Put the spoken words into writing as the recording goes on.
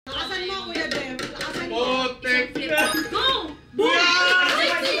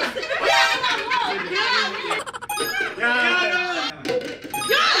This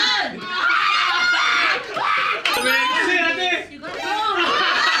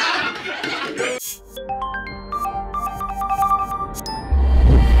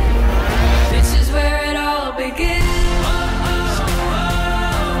is where it all begins.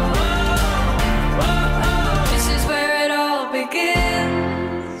 This is where it all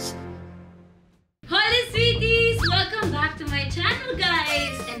begins. Hola sweeties! Welcome back to my channel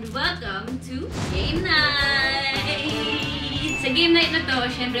guys! And welcome to Game Night! Sa Game Night na to,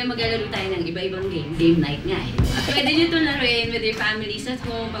 syempre maglalaro tayo ng iba-ibang game. Game Night nga eh. At pwede nyo itong laruin with your families at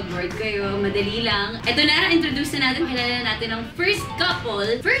home, pag bored kayo, madali lang. Ito na, introduce na natin, kilala natin ang first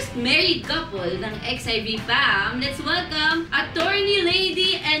married couple ng XIV Fam. Let's welcome Attorney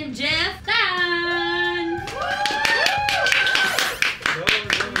Lady and Jeff Tan!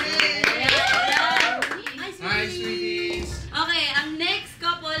 Hi, sweeties! Okay, ang next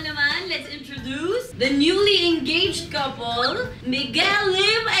couple naman, let's introduce the newly engaged couple, Miguel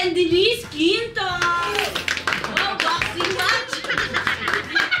Lim and Denise Quintos! Oh, boxing match!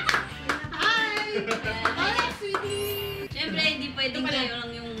 Hi! Hi, sweetie! Siyempre, hindi pwedeng kayo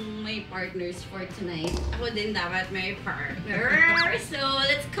lang yung may partners for tonight. Ako din dapat may partner. So,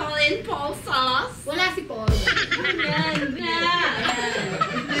 let's call in Paul Salas. Wala si Paul. Ayan,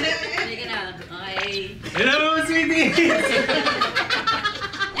 Halika na. Okay. Hello, sweeties!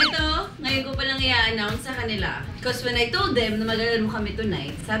 Ito, ngayon ko palang i-announce sa kanila. Because when I told them na maglalaro kami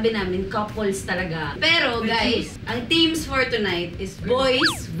tonight, sabi namin couples talaga. Pero guys, ang teams for tonight is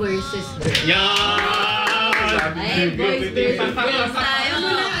boys versus girls. Yeah! Ay, boys versus girls.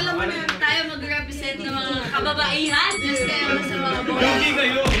 Tayo mag-represent ng mga kababaihan. Just kayo sa mga boys. Hindi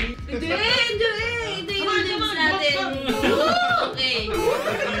kayo! Hindi! Ito yung teams natin. Okay.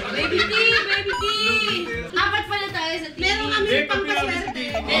 Baby T! Apat pala tayo sa team. Meron kami pampaswerte.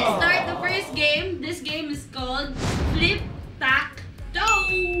 Let's start the first game. This game is called Flip Tack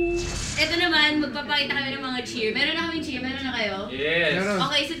Toe. Ito naman, magpapakita kami ng mga cheer. Meron na kaming cheer. Meron na kayo? Yes!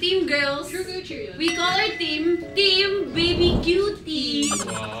 Okay, so Team Girls, we call our team Baby Cutie.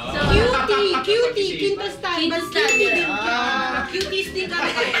 Wow. So, Cutie, Quintos style. Quintos style. Cuties din kami.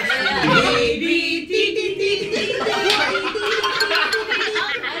 Baby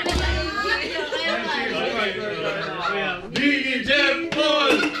Biggie Jeff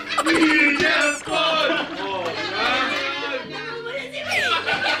Paul! Biggie Jeff Paul!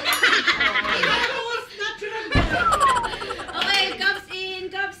 Okay, cups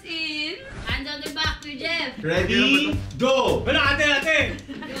in. Hands on the back to Jeff. Ready? Go! Wala, ate!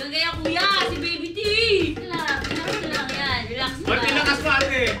 Kaya kuya, si Baby T. Relax lang yan. Relax lang. Magpilakas pa,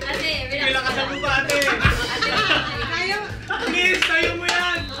 ate! Ate, relax Pilakas lang. mo pa, ate! Kaya, Please, tayo mo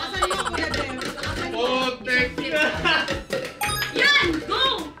yan! kasan mo kuya Dem? Oh, thank you! Yan!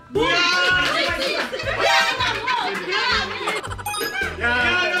 Go! Boom!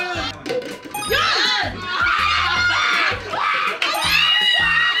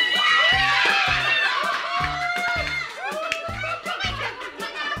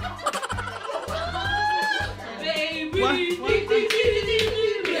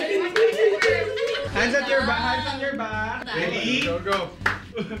 Hands on your back. Ready? Go!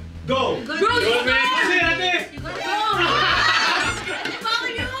 Go! Kasi, ate! Go!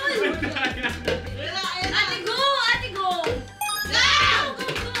 Bakit yun? Ate, go! Go!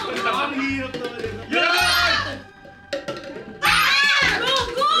 Ang hirap to. Yan!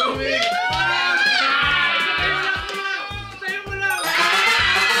 Go! Tayo mo lang!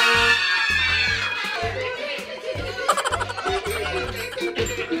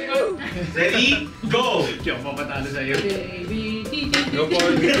 Ready? Go! Hindi ako mapatalo sa'yo. Baby T. Go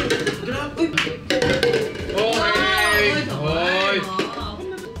for it. Okay! Hoy!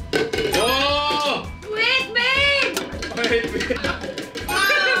 Oh! Wait, babe! Wait!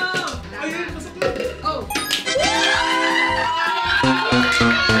 Ayun, pasok lang. Oh.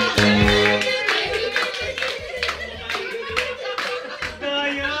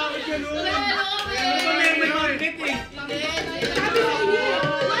 Kaya! May ganun! May market eh!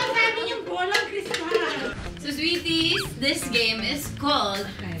 Sabi niyong bolang kristal. So sweeties, this game is called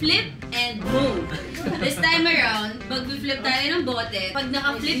Flip and Move. This time around, mag-flip tayo ng bote. Pag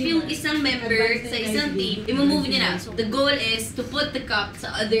naka-flip yung isang member sa isang team, i-move niya na. So the goal is to put the cup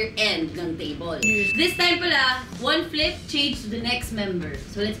sa other end ng table. This time pala, one flip, change to the next member.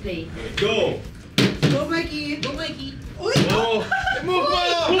 So let's play. Go! Go Mikee. Uy! Oh! Move mo!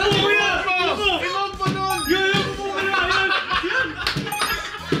 Move mo yan! I-move mo nun! Yan! Move mo na! Yan!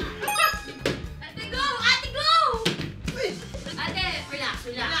 Ate, go! Ate, relax.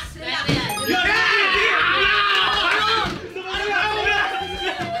 Kaya ko yan. Yan!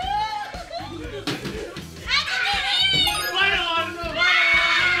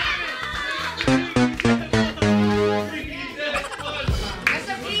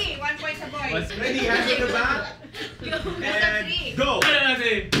 Ready, hands in the back. And go! Ano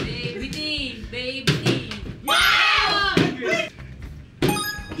natin? Baby D! Baby D!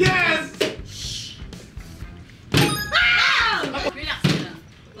 Yes! Relax ka lang.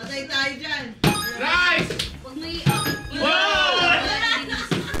 Patay tayo dyan. Nice! Huwag mo Wow!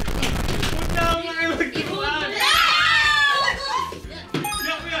 Punta mo kayo magkiwan!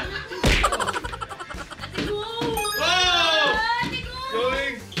 Yak yan! Ate go! Wow! Ate go!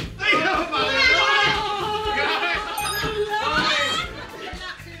 Going! Ay! Grabe! Okay!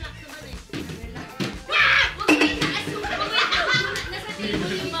 Huwag mo itaas yung nasa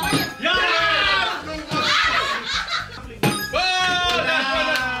table yung mga. Yes! Wow!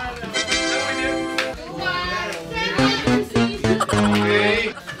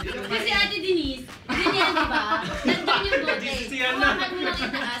 Okay. Kasi Ate Denise, ganyan diba? Nandun yung bote. Sisiyan na. Hawakan mo lang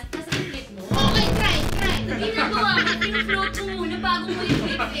itaas, tapos i-flip mo. Okay, try. Hindi nagawa mo, pinufloat mo muna bago mo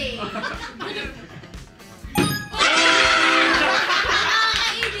i-flip eh.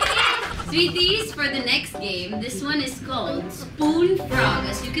 Sweeties, for the next game, this one is called Spoon Frog.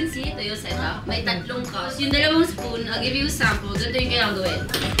 As you can see, ito yung setup. May tatlong cups. Yung dalawang spoon, I'll give you a sample. Ganito yung kailangan gawin.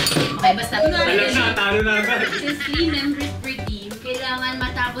 Okay, basta. Talo na agad. Since 3 members per team, kailangan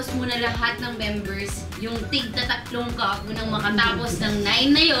matapos muna lahat ng members yung tig-tatlong cup. Unang makatapos ng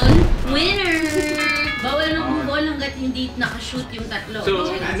 9 na yon, winner! Bawal na bumubol hanggat hindi nakashoot yung tatlo.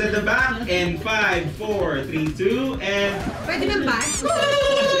 So, hands at the back, and 5, 4, 3, 2, and... Pwede ba ba?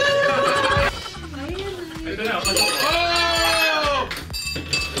 Ito na, pasok. Oh!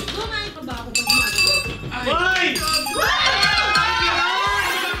 Kumain pa ba ako pag gumagawa? Ay!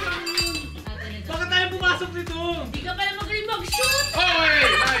 Bakit Bakit tayo pumasok nito? Hindi ka pala magaling mag-shoot! Okay!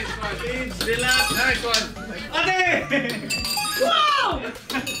 Nice one! James, relax. Nice one! Ate! Wow!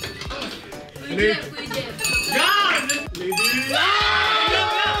 Kuya Jeff, Kuya Jeff. Yan! Lady!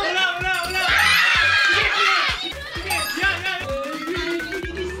 Wala! Sige! Yan!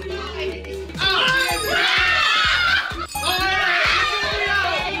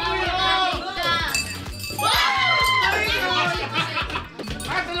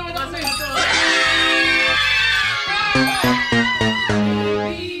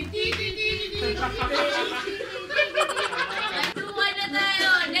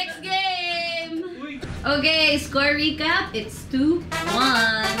 Okay, score recap. It's 2-1.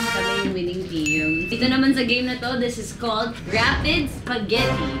 Kami yung winning team. Dito naman sa game na to, this is called Rapid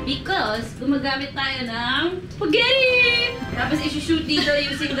Spaghetti. Because gumagamit tayo ng spaghetti! Tapos isushoot dito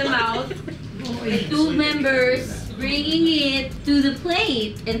using the mouth. With 2 members bringing it to the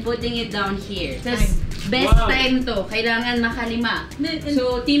plate and putting it down here. Tapos best time to. Kailangan makalima.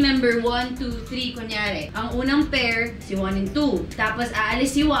 So, team member 1, 2, 3, kunyari. Ang unang pair, si 1 and 2. Tapos,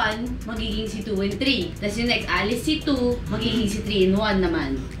 aalis si 1, magiging si 2 and 3. Tapos yung next, aalis si 2, magiging si 3 and 1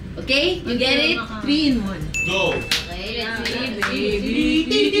 naman. Okay? You get it? 3 in 1. Go! Okay, let's see. Baby.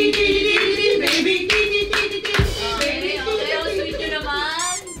 Baby! Okay, ang sweet nyo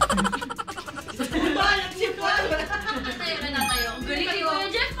naman. Balak si Paul! Natayo na natayo. Ang galing ni Kuya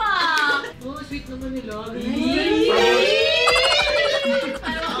Jeff ah. Oh, sweet naman nila.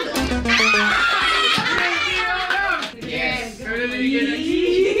 Yes!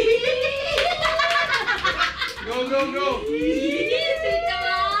 Go, go, go! Sweet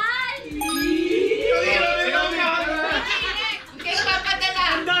naman. Okay, papadala.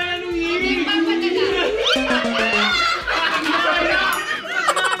 Ang daya nung hili! Papadala.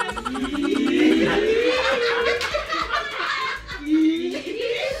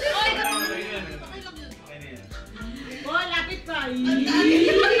 Oh, lapit pa. Holding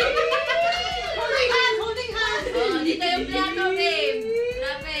hand! Holding hand! Oh, dito yung plato, babe.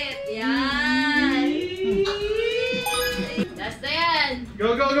 Lapit. Yan. Last na yan.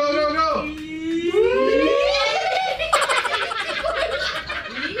 Go, go, go, go, go!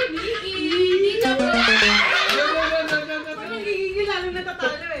 Mikee, dito po. Go, go, go, go, go, go! Parang gigigil lalo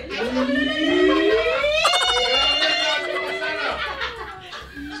natatalo eh.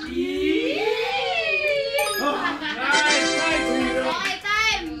 Nice, nice! Okay,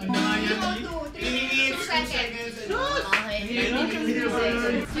 time. Okay.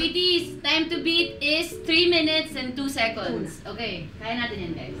 Sweeties, time to beat is 3 minutes and 2 seconds. Okay, kaya natin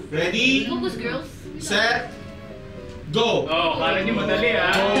yan, guys. Ready, Focus, girls. set, go! Oh, kala niyo madali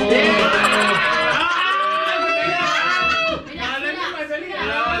ah. Kala niyo madali ah.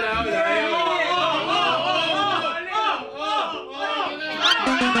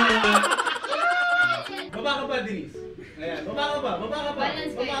 Baba ka ba, Denise? Ayan, baba ka ba?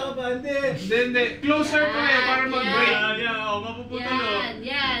 Balance kayo. Baba ka ba? Hindi. Hindi. Closer pa eh, para mag-break. Yan, oh, mapuputol oh.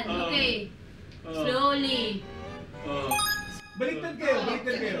 Yan. Okay. Slowly. Oh. Baliktad kayo,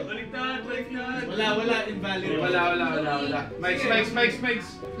 baliktad kayo. Baliktad. Wala, invalid. Wala. Mics.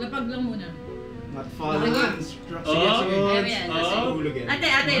 Lapag lang muna. Not following instructions. Mahulog yan.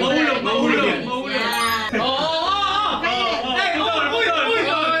 Ate. Mahulog. Yan.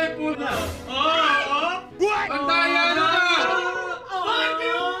 Ay, puta. Pantaya na!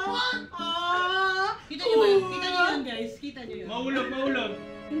 Kita niyo ba yun? Kita niyo yun, guys. Kita niyo yun. Mahulog.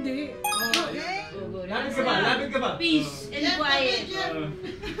 Hindi. Lapit ka ba? Peace and quiet.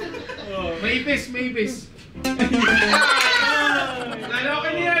 May ipis.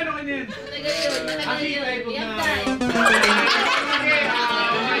 Okay na yan. Matagal yun. Yan tayo.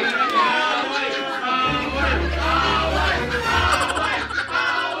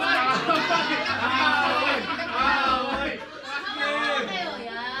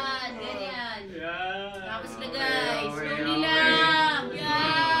 Yan, ganyan. Tapos na guys. Slowly lang.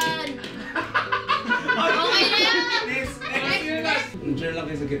 Yan. Okay na yan. Diyan lang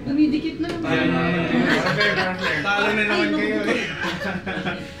kayo sa gitna. Dumidikit na naman. Talo na naman kayo eh.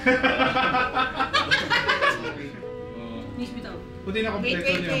 Miss bitaw. Puti na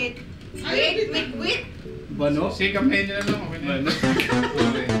kompleto niyo. Wait. Bano? Si campaign nyo na lang. Okay na.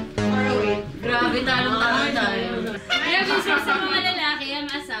 Grabe, talong-talong tayo. Kaya gusto sa mga lalaki ang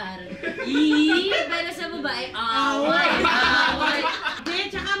asar. Pero sa babae, away. Jen,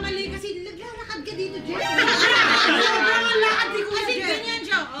 tsaka mali kasi naglalakad ka dito, Jen. Sobrang lakad si Kuya Jen. Kasi ganyan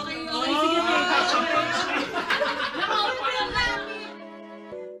siya. Okay, sige. Nakaupo lang namin.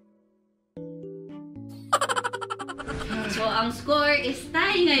 So, ang score is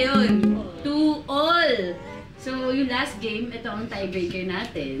tie ngayon. 2-2. So, yung last game, ito ang tiebreaker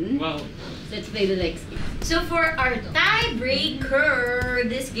natin. Wow. Let's play the next game. So, for our tiebreaker,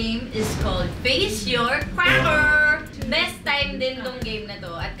 this game is called Face Your Cracker. Best time din tong game na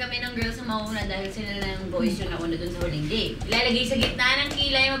to. At kami ng girls ang mauna dahil sila ng boys yung nauna dun sa huling game. Ilalagay sa gitna ng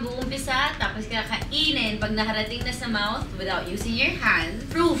kilay, mag-uumpisa, tapos kakainin pag nakarating na sa mouth without using your hand.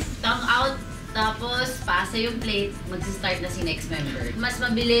 Proof, tongue out, tapos pasa yung plate, mag-start na si next member. Mas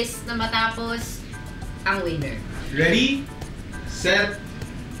mabilis na matapos ang winner. Ready, set,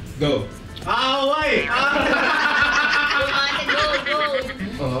 go. Away! Go!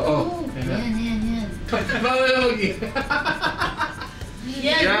 Oo. Yan. Bawal na mag-i.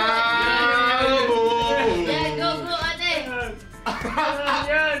 Yan! Bravo! Yan, go, ate!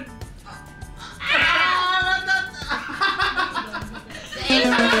 Yan!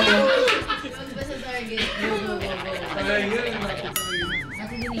 Huwag ba sa target? Go.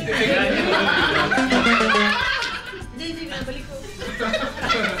 Ate Denise. Hindi, balik ko.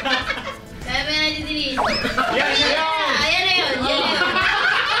 Kaya ba natin Denise? Yan! Ayan na yun.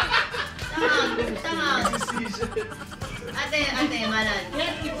 Tama. Ate, malan.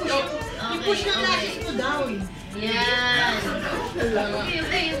 Yan, i-push na classes mo daw eh. Yan.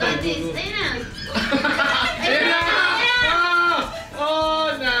 Okay, you got this. Ayun na. Ayun na! Oh,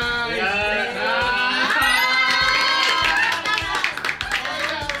 nice!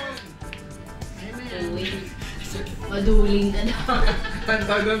 Maduling ka na.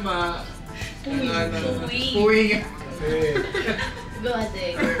 Pantagal Puwing. Puwing. Go,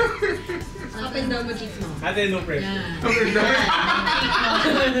 ate. Up and down mo cheeks mo. Ate, no pressure.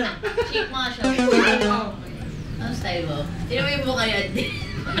 Cheek mo siya. Ano style mo? Tino mo yung mukha ni ate.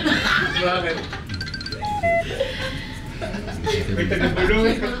 Bakit? May tagabulong.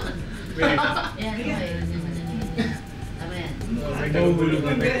 Yan, okay. Tama yan. May tagabulong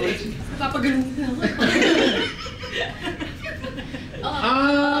na. Papagalong na ako.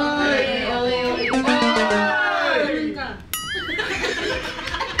 Okay. Ganun ka.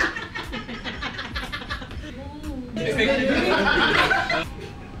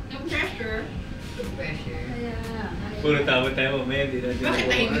 No pressure. Pressure. Puro tama tayo mamaya, hindi natin Bakit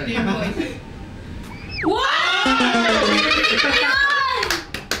tahimik na yung voice? Wow!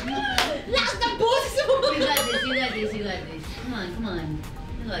 Lakas ng boses mo! You got this. Come on.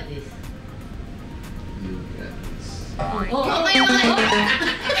 You got this. Okay. You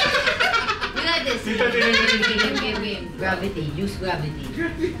got this. Game. Gravity. Use gravity.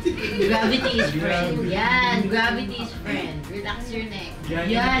 Gravity is friend. Yan. Gravity is friend. Relax your neck.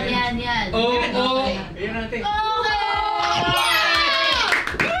 Yan. Oh! Ayan natin. Okay!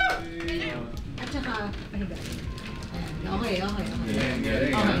 At saka, pahiga. Okay. Galing.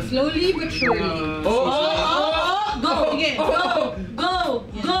 Okay, slowly but surely. Go! Sige! Go!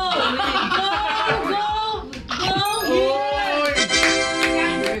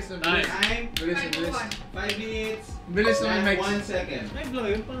 bilis. Time. Bilis. 5 minutes. Bilis naman, and Mike. 1 second. Ay, bro,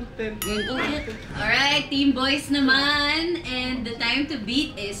 yun pang 10. Alright, team boys naman. And the time to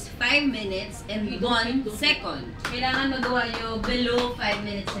beat is 5 minutes and 1 second. Kailangan magawa nyo below 5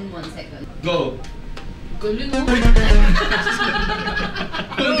 minutes and 1 second. Go. Galing mo.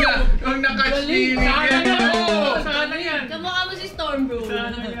 Kung na-catch feeling yan. Sana yan. Kamukha mo si Storm, bro.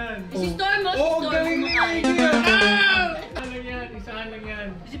 Sana yan. Si Storm mo, si Oo, Storm galing mo. nga yan. Isa lang yan. Isa lang yan.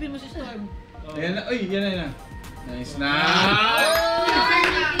 Isipin mo si Storm. Ayan na, uy, yan na. Nice na.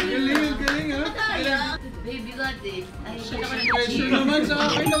 Galing ha. Baby got this. Ay, siya naman Pressure naman sa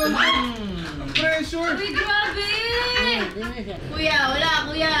akin naman. Ang pressure. Uy, grabe! Kuya, wala,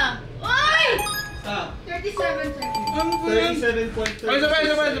 kuya. Uy! Stop. 37 seconds. Ano ba yan? 37.30. Ay, sabay.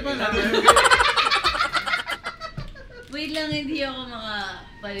 Wait lang, hindi ako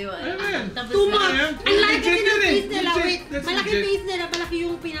makapaliwanag. Ano ba yan? Tapos Too na. much! Ang laki kasi ng face nila. Legit. Wait, That's malaki legit. face nila. Malaki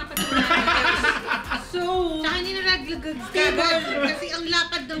yung pinapatuloy. So, tsaka hindi na stable. Kasi ang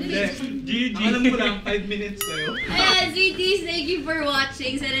lapad ng face. GG. Alam mo lang, 5 minutes kayo. Ayan, sweeties, thank you for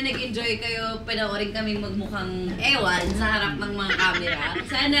watching. Sana nag-enjoy kayo. Panoorin kaming magmukhang ewan sa harap ng mga camera.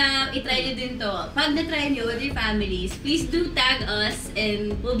 Sana itry nyo din to. Pag na-try nyo with your families, please do tag us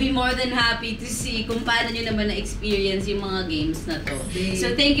and we'll be more than happy to see kung paano nyo naman na-experience yung mga games na to.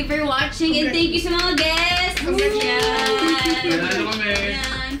 So thank you for watching and thank you sa mga guests! Panalo kami.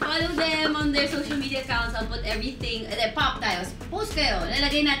 Ayan. Follow them on their social media accounts. I'll put everything. Pops tayo. Post kayo.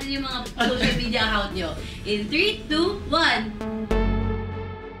 Lalagay natin yung mga social media account nyo. In 3, 2, 1.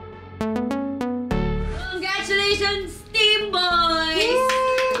 Congratulations, Team Boys!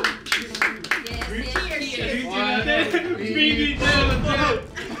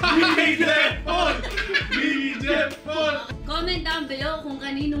 Yes. Comment down below kung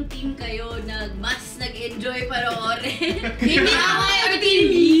kaninong team kayo mas nag-enjoy panoorin. Team Away or Team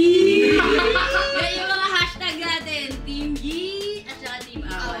Yee? Yan yung mga hashtag natin. Team Yee at saka Team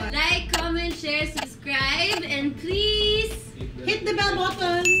Away. Like, comment, share, subscribe, and please Hit the bell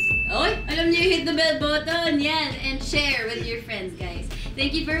button! Oy, alam niyo yung hit the bell button. Yan. And share with your friends, guys.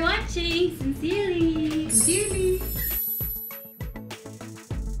 Thank you for watching. Sincerely.